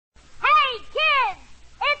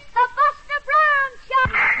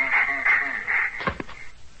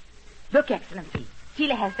Look, Excellency.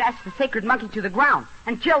 Sita has dashed the sacred monkey to the ground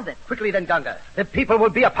and killed it. Quickly then, Ganga. The people will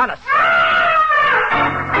be upon us.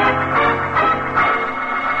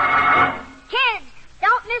 Kids,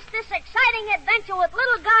 don't miss this exciting adventure with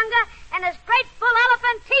little Ganga and his grateful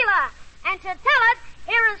elephant, Tila. And to tell it,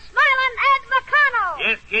 here is Smiling Ed McConnell.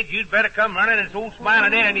 Yes, kid, you'd better come running. It's old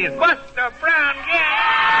Smiling Ed and his Buster Brown gang.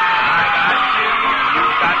 You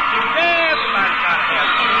got to there. Everybody's got to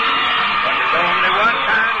help you. But there's only one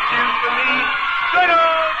time to choose for me. Good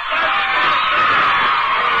old Buster.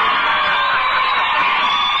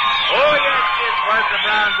 Oh, yes, kids, Buster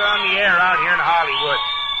Brown's on the air out here in Hollywood.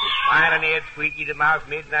 With Smiling Ed, Squeaky the Mouse,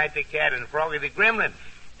 Midnight the Cat, and Froggy the Gremlin.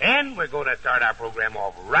 And we're going to start our program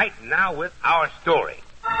off right now with our story.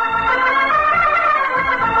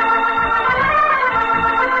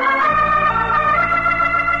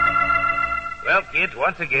 Well, kids,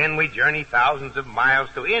 once again we journey thousands of miles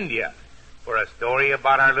to India for a story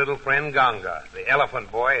about our little friend Ganga, the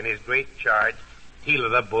elephant boy, and his great charge, Tila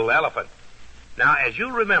the bull elephant. Now, as you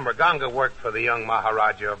remember, Ganga worked for the young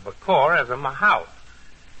Maharaja of Bakor as a mahout.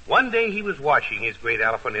 One day he was washing his great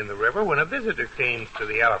elephant in the river when a visitor came to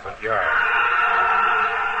the elephant yard.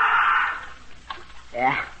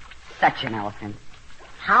 Yeah, such an elephant.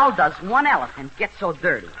 How does one elephant get so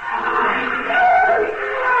dirty?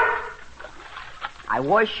 I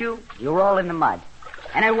wash you, you roll in the mud.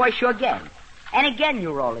 And I wash you again. And again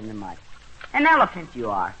you roll in the mud. An elephant you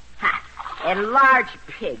are. Ha! A large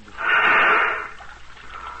pig.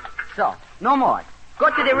 So, no more. Go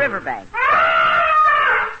to the riverbank.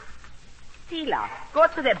 Tila, go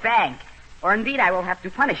to the bank, or indeed I will have to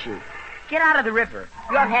punish you. Get out of the river.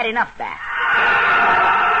 You have had enough bath.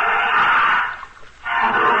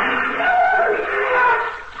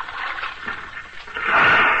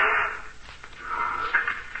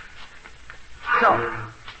 So,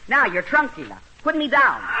 now you're drunk, Tila. Put me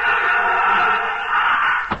down.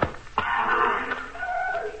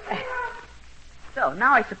 So,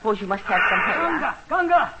 now I suppose you must have some hay. Ganga!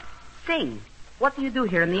 Ganga! Sing. What do you do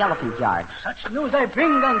here in the elephant yard? Such news I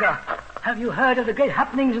bring, Ganga. Have you heard of the great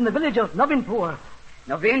happenings in the village of Navinpur?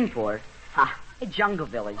 Navinpur? Ha, a jungle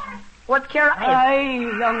village. What care I...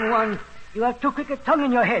 Aye, young one. You have too quick a tongue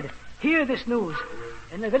in your head. Hear this news.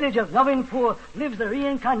 In the village of Navinpur lives the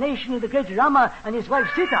reincarnation of the great Rama and his wife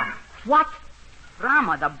Sita. What?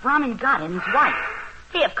 Rama, the Brahmin god, and his wife.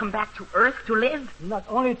 They have come back to Earth to live? Not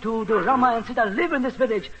only do Rama and Sita live in this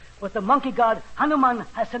village, but the monkey god Hanuman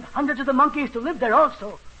has sent hundreds of the monkeys to live there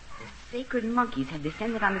also. The sacred monkeys have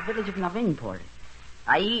descended on the village of Navinpur.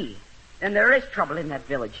 Aye, then there is trouble in that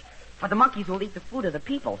village. For the monkeys will eat the food of the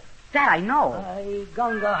people. That I know. Aye,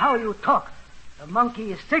 Ganga, how you talk. The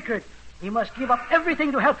monkey is sacred. We must give up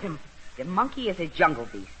everything to help him. The monkey is a jungle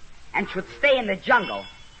beast and should stay in the jungle.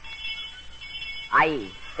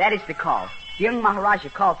 Aye, that is the call. The young Maharaja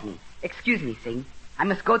calls me. Excuse me, Singh. I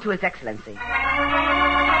must go to His Excellency.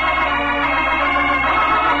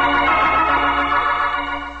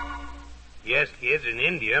 Yes, kids, in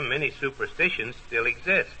India, many superstitions still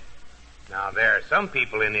exist. Now, there are some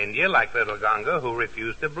people in India, like little Ganga, who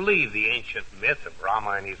refuse to believe the ancient myth of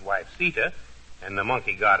Rama and his wife Sita and the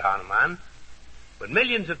monkey god Hanuman. But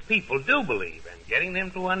millions of people do believe, and getting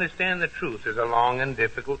them to understand the truth is a long and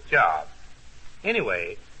difficult job.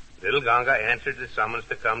 Anyway, little Ganga answered the summons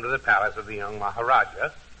to come to the palace of the young Maharaja.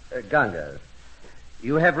 Ganga,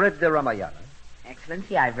 you have read the Ramayana?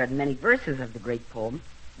 Excellency, I've read many verses of the great poem,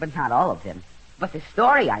 but not all of them. But the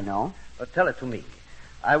story I know. Tell it to me.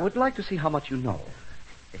 I would like to see how much you know.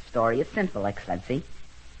 The story is simple, Excellency.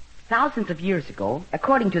 Thousands of years ago,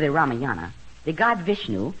 according to the Ramayana, the god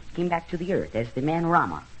Vishnu came back to the earth as the man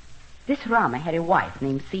Rama. This Rama had a wife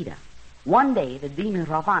named Sita. One day, the demon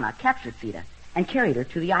Ravana captured Sita and carried her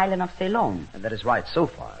to the island of Ceylon. And that is right so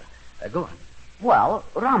far. Go on. Well,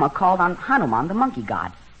 Rama called on Hanuman, the monkey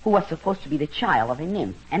god, who was supposed to be the child of a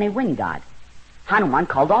nymph and a wind god. Hanuman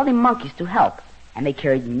called all the monkeys to help, and they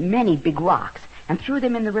carried many big rocks and threw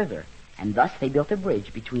them in the river. And thus they built a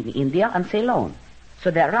bridge between India and Ceylon, so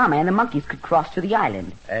that Rama and the monkeys could cross to the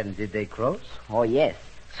island. And did they cross? Oh, yes.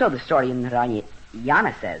 So the story in the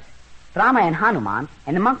Ramayana says. Rama and Hanuman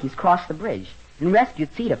and the monkeys crossed the bridge and rescued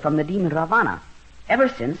Sita from the demon Ravana. Ever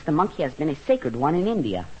since, the monkey has been a sacred one in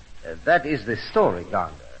India. That is the story,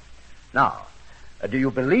 Ganga. Now, do you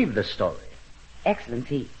believe the story?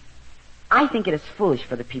 Excellency, I think it is foolish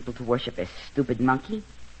for the people to worship a stupid monkey.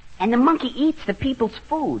 And the monkey eats the people's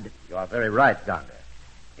food. You are very right, Ganga.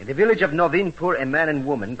 In the village of Navinpur, a man and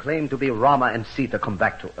woman claim to be Rama and Sita come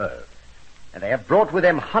back to Earth. And they have brought with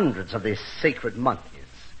them hundreds of these sacred monkeys.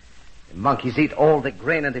 The monkeys eat all the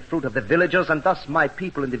grain and the fruit of the villagers, and thus my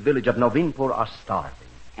people in the village of Navinpur are starving.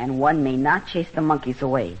 And one may not chase the monkeys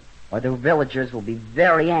away, or the villagers will be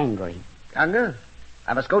very angry. Ganga,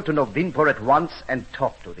 I must go to Novinpur at once and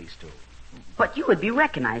talk to these two. But you would be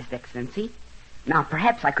recognized, Excellency. Now,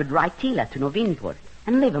 perhaps I could ride Tila to Novinpur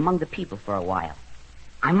and live among the people for a while.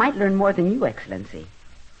 I might learn more than you, Excellency.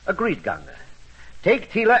 Agreed, Ganga.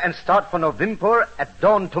 Take Tila and start for Novinpur at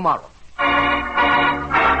dawn tomorrow.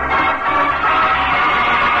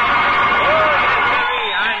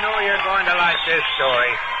 This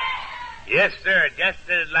story. Yes, sir, just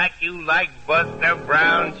as like you like Buster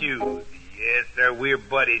Brown shoes. Yes, sir, we're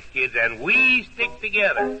buddies, kids, and we stick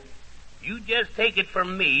together. You just take it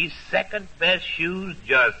from me, second best shoes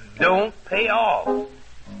just don't pay off.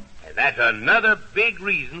 And that's another big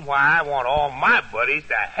reason why I want all my buddies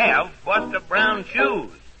to have Buster Brown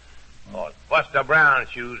shoes. Because Buster Brown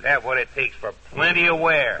shoes have what it takes for plenty of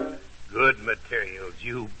wear. Good materials,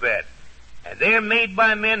 you bet. And they're made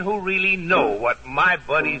by men who really know what my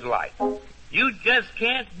buddies like. You just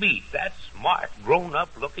can't beat that smart, grown-up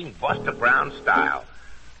looking Buster Brown style.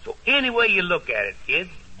 So any way you look at it, kids,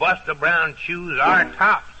 Buster Brown shoes are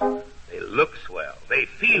tops. They look swell, they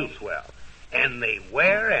feel swell, and they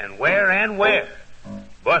wear and wear and wear.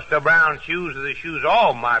 Buster Brown shoes are the shoes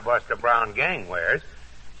all my Buster Brown gang wears.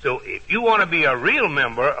 So if you want to be a real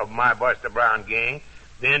member of my Buster Brown gang,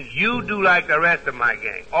 then you do like the rest of my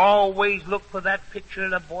gang. Always look for that picture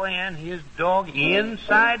of the boy and his dog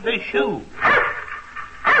inside the shoe.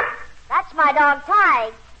 That's my dog,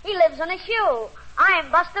 Tige. He lives in a shoe.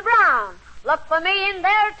 I'm Buster Brown. Look for me in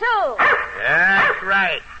there, too. That's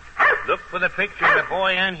right. Look for the picture of the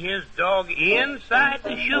boy and his dog inside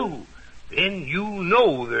the shoe. Then you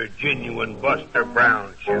know they're genuine Buster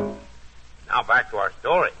Brown shoes. Now back to our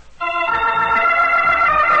story.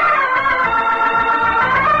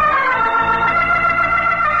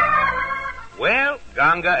 Well,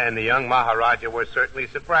 Ganga and the young Maharaja were certainly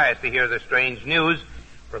surprised to hear the strange news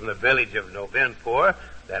from the village of Novinpur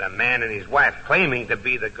that a man and his wife claiming to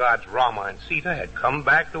be the gods Rama and Sita had come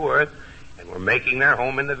back to Earth and were making their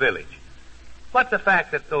home in the village. But the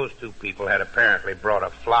fact that those two people had apparently brought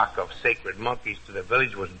a flock of sacred monkeys to the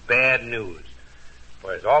village was bad news.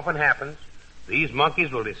 For as often happens, these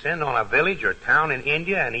monkeys will descend on a village or town in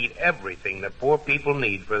India and eat everything the poor people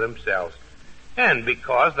need for themselves. And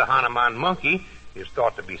because the Hanuman monkey is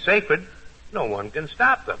thought to be sacred, no one can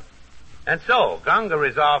stop them. And so Ganga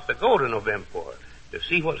resolved to go to Novinpur to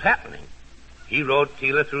see what's happening. He rode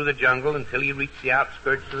Tila through the jungle until he reached the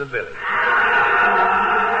outskirts of the village.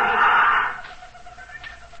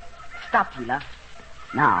 Stop, Tila.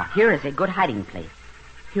 Now, here is a good hiding place.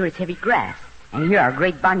 Here is heavy grass, and here are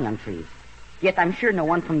great banyan trees. Yet I'm sure no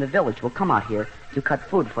one from the village will come out here to cut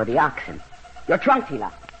food for the oxen. Your trunk,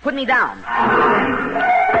 Tila. Put me down.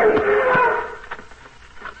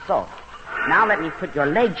 So, now let me put your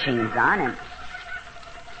leg chains on and...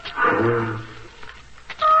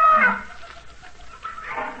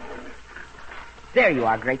 There you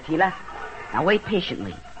are, great Tila. Now wait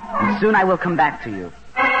patiently, and soon I will come back to you.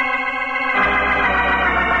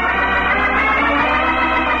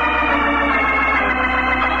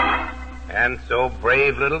 And so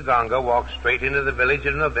brave little Ganga walked straight into the village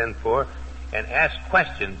of Novinpur and asked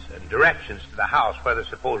questions and directions to the house where the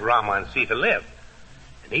supposed Rama and Sita lived.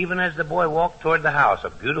 And even as the boy walked toward the house, a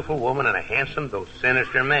beautiful woman and a handsome, though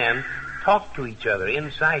sinister man talked to each other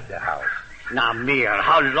inside the house. Namir,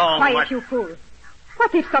 how long Quiet, you fool.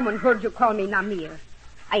 What if someone heard you call me Namir?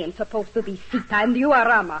 I am supposed to be Sita and you are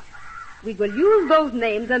Rama. We will use those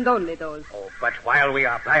names and only those. Oh, but while we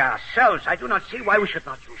are by ourselves, I do not see why we should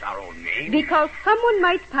not use our own name. Because someone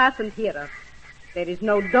might pass and hear us. There is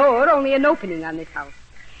no door, only an opening on this house.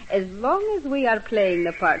 As long as we are playing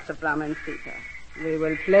the parts of Rama and Sita, we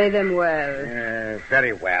will play them well.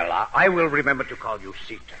 Very well. I will remember to call you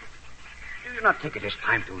Sita. Do you not think it is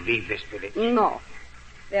time to leave this village? No.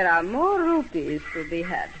 There are more rupees to be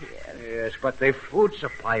had here. Yes, but the food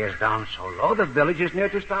supply is down so low, the village is near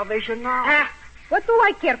to starvation now. What do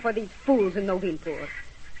I care for these fools in Novinpur?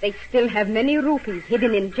 They still have many rupees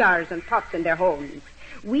hidden in jars and pots in their homes.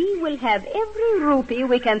 We will have every rupee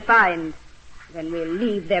we can find. Then we'll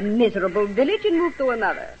leave their miserable village and move to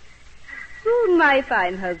another. Soon, my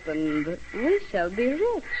fine husband, we shall be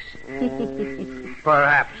rich.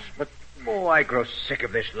 Perhaps, but, I grow sick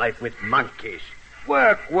of this life with monkeys.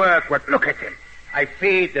 Work. Look at them. I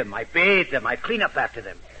feed them, I bathe them, I clean up after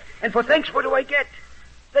them. And for thanks, what do I get?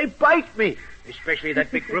 They bite me, especially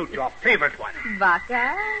that big brute, your favorite one.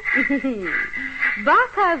 Baka?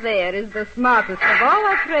 Baka there is the smartest of all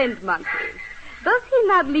our trained monkeys. Does he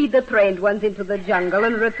not lead the trained ones into the jungle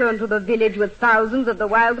and return to the village with thousands of the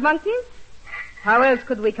wild monkeys? How else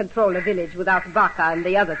could we control a village without Baka and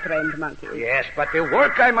the other trained monkeys? Yes, but the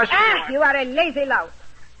work I must... You are a lazy lout.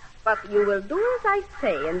 But you will do as I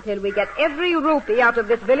say until we get every rupee out of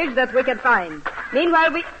this village that we can find.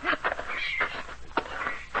 Meanwhile, we...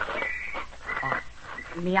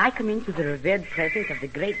 May I come into the revered presence of the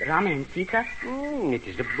great Rama and Sita? It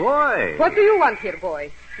is the boy. What do you want here,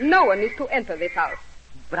 boy? No one is to enter this house.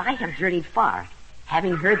 But I have journeyed far,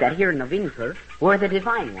 having heard that here in Novinpur were the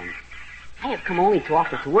divine ones. I have come only to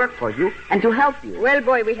offer to work for you and to help you. Well,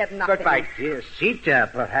 boy, we have nothing. But my dear Sita,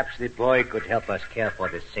 perhaps the boy could help us care for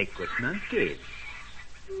the sacred monkeys.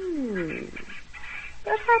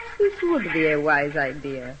 Perhaps this would be a wise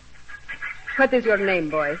idea. What is your name,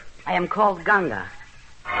 boy? I am called Ganga.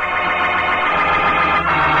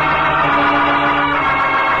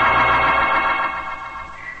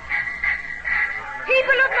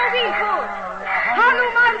 People of Novinpur,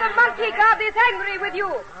 Hanuman the monkey god is angry with you.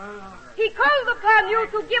 He called upon you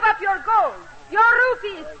to give up your gold, your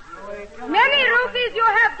rupees. Many rupees you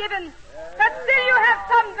have given, but still you have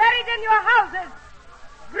some buried in your houses.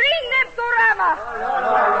 Bring them to Rama.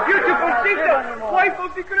 Beautiful Sita, wife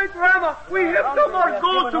of the great Rama, we have no more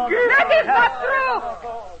gold to give. That is not true.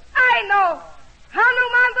 I know.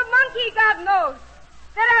 Hanuman the monkey god knows.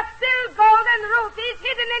 There are still gold and rupees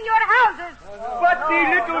hidden in your houses. But the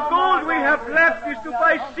little gold we have left is to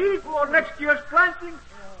buy seed for next year's planting.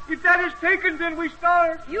 If that is taken, then we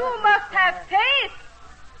starve. You must have faith.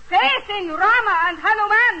 Faith in Rama and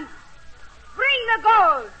Hanuman. Bring the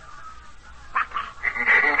gold.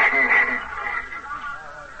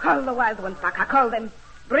 Call the wild ones, Baka. Call them.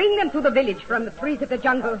 Bring them to the village from the trees of the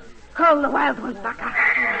jungle. Call the wild ones, Baka.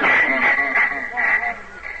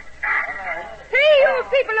 See you,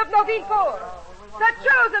 people of Novinpur. The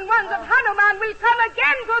chosen ones of Hanuman will come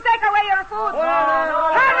again to take away your food.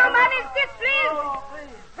 Hanuman is displeased.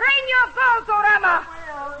 Bring your gold to Rama.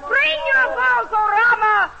 Bring your gold to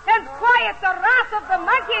Rama and quiet the wrath of the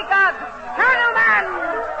monkey god, Hanuman.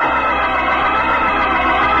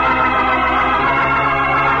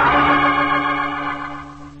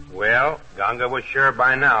 Well, Ganga was sure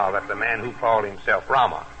by now that the man who called himself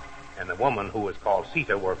Rama and the woman who was called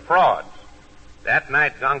Sita were frauds. That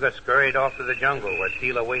night, Ganga scurried off to the jungle where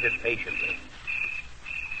Tila waited patiently.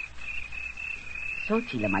 So,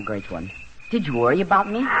 Tila, my great one, did you worry about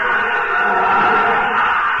me?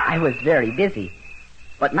 I was very busy,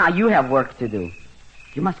 but now you have work to do.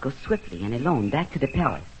 You must go swiftly and alone back to the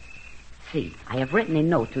palace. See, I have written a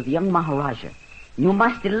note to the young Maharaja. You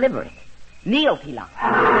must deliver it. Kneel, Tila.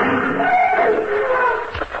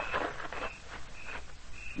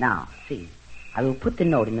 Now, see, I will put the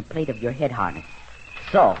note in the plate of your head harness.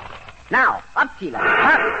 So, now, up, Tila.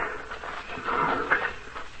 Up.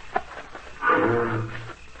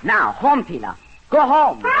 Now, home, Tila. Go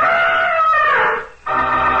home.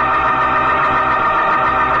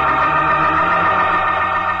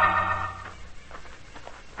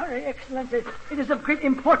 Hurry, Excellency. It is of great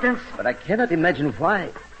importance. But I cannot imagine why.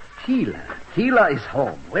 Tila is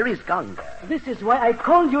home. Where is Ganga? This is why I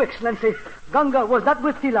called you, Excellency. Ganga was not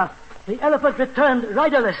with Tila. The elephant returned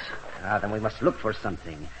riderless. Then we must look for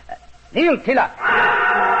something. Kneel, Tila.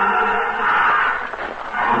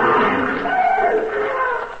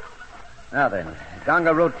 Now then,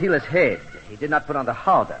 Ganga rode Tila's head. He did not put on the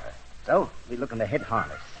halter. So, we look in the head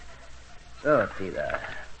harness. So, Tila.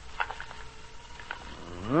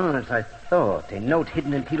 As I thought, a note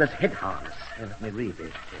hidden in Tila's head harness. Here, let me read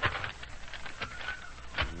it.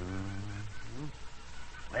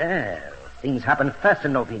 Well, things happen fast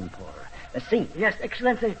in Novinpur. Sing. Yes,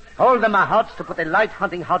 Excellency. Hold the Mahouts to put a light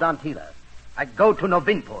hunting hod on Tila. I go to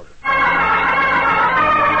Novinpur.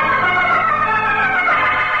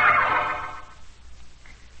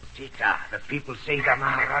 Sita, the people say the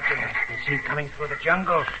Maharaja is seen coming through the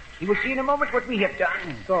jungle. He will see in a moment what we have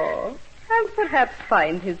done. So, and perhaps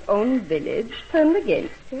find his own village turned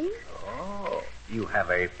against him. Oh, you have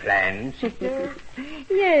a plan, Sita?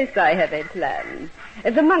 Yes, I have a plan.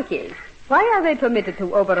 The monkeys. Why are they permitted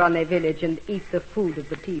to overrun a village and eat the food of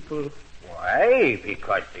the people? Why?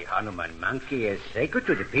 Because the Hanuman monkey is sacred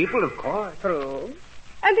to the people, of course. True.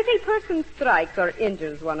 And if a person strikes or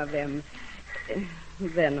injures one of them,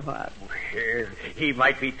 then what? Well, he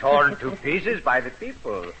might be torn to pieces by the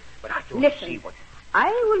people. But I don't Listen, see what... I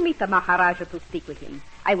will meet the Maharaja to speak with him.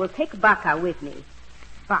 I will take Baka with me.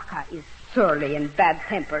 Baka is surly and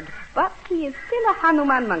bad-tempered, but he is still a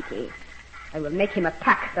Hanuman monkey. I will make him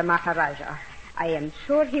attack the Maharaja. I am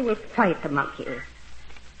sure he will fight the monkey.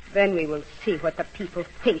 Then we will see what the people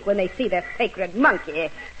think when they see their sacred monkey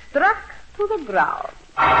struck to the ground.